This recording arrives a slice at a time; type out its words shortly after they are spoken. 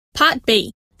Part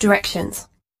B. Directions.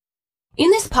 In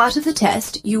this part of the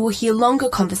test, you will hear longer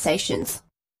conversations.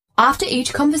 After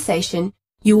each conversation,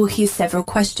 you will hear several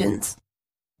questions.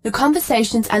 The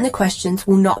conversations and the questions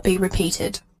will not be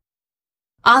repeated.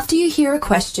 After you hear a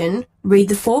question, read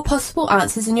the 4 possible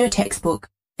answers in your textbook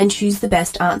and choose the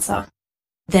best answer.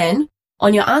 Then,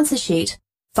 on your answer sheet,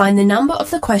 find the number of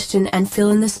the question and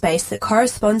fill in the space that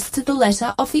corresponds to the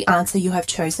letter of the answer you have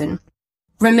chosen.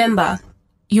 Remember,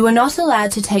 you are not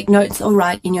allowed to take notes or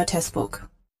write in your textbook.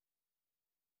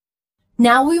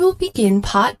 Now we will begin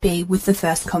Part B with the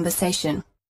first conversation.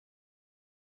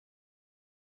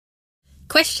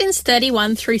 Questions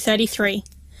 31 through 33.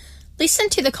 Listen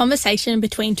to the conversation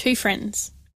between 2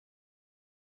 friends.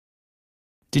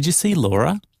 Did you see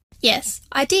Laura? Yes,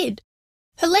 I did.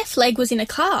 Her left leg was in a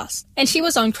cast and she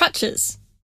was on crutches.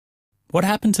 What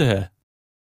happened to her?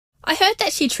 I heard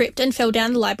that she tripped and fell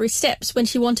down the library steps when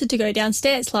she wanted to go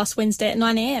downstairs last Wednesday at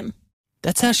 9 a.m.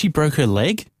 That's how she broke her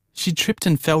leg? She tripped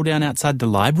and fell down outside the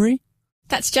library?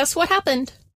 That's just what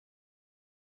happened.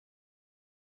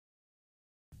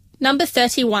 Number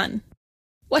 31.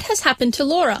 What has happened to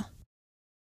Laura?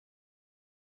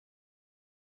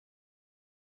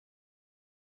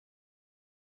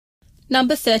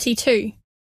 Number 32.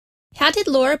 How did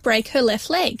Laura break her left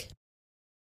leg?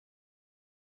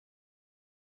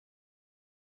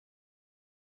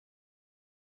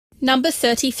 Number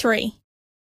 33.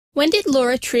 When did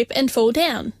Laura trip and fall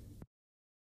down?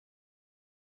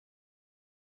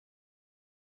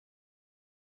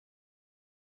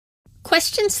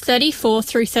 Questions 34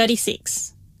 through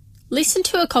 36. Listen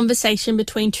to a conversation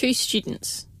between 2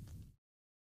 students.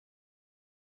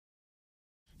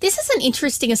 This is an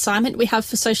interesting assignment we have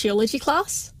for sociology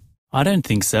class. I don't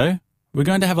think so. We're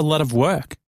going to have a lot of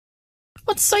work.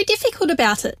 What's so difficult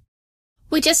about it?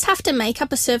 We just have to make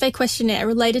up a survey questionnaire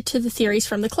related to the theories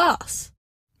from the class.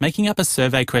 Making up a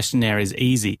survey questionnaire is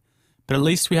easy, but at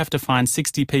least we have to find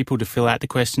 60 people to fill out the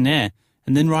questionnaire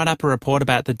and then write up a report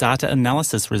about the data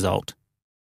analysis result.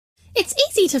 It's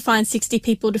easy to find 60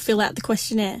 people to fill out the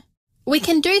questionnaire. We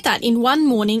can do that in one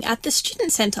morning at the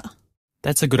student centre.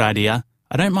 That's a good idea.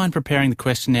 I don't mind preparing the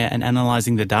questionnaire and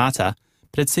analysing the data,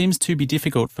 but it seems to be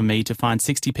difficult for me to find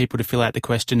 60 people to fill out the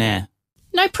questionnaire.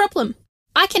 No problem.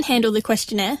 I can handle the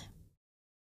questionnaire.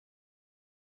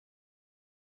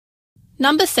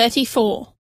 Number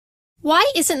 34. Why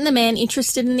isn't the man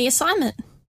interested in the assignment?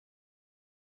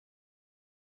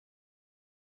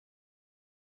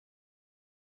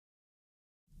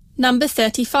 Number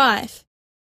 35.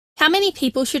 How many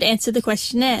people should answer the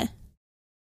questionnaire?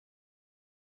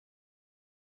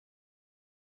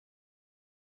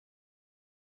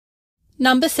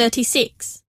 Number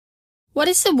 36. What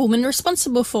is the woman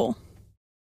responsible for?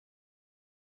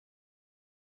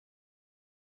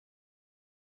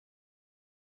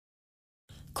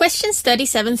 Questions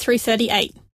 37 through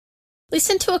 38.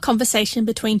 Listen to a conversation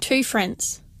between 2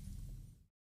 friends.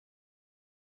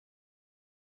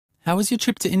 How was your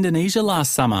trip to Indonesia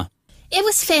last summer? It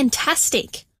was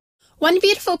fantastic. One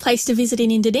beautiful place to visit in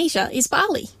Indonesia is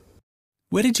Bali.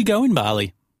 Where did you go in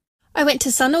Bali? I went to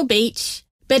Sunil Beach,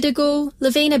 Bedugul,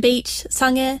 Lavina Beach,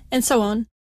 Sange, and so on.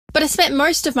 But I spent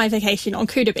most of my vacation on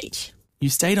Kuta Beach. You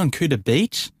stayed on Kuta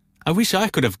Beach? I wish I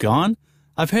could have gone.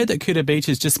 I've heard that Kuta Beach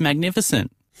is just magnificent.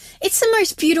 It's the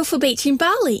most beautiful beach in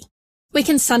Bali. We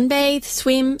can sunbathe,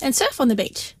 swim, and surf on the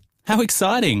beach. How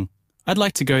exciting! I'd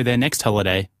like to go there next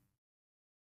holiday.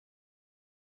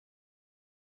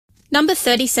 Number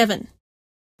 37.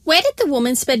 Where did the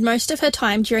woman spend most of her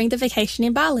time during the vacation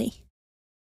in Bali?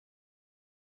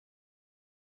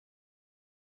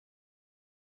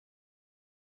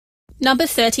 Number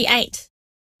 38.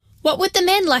 What would the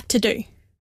men like to do?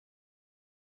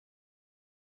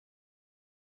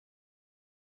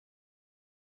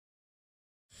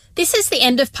 This is the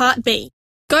end of Part B.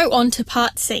 Go on to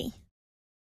Part C.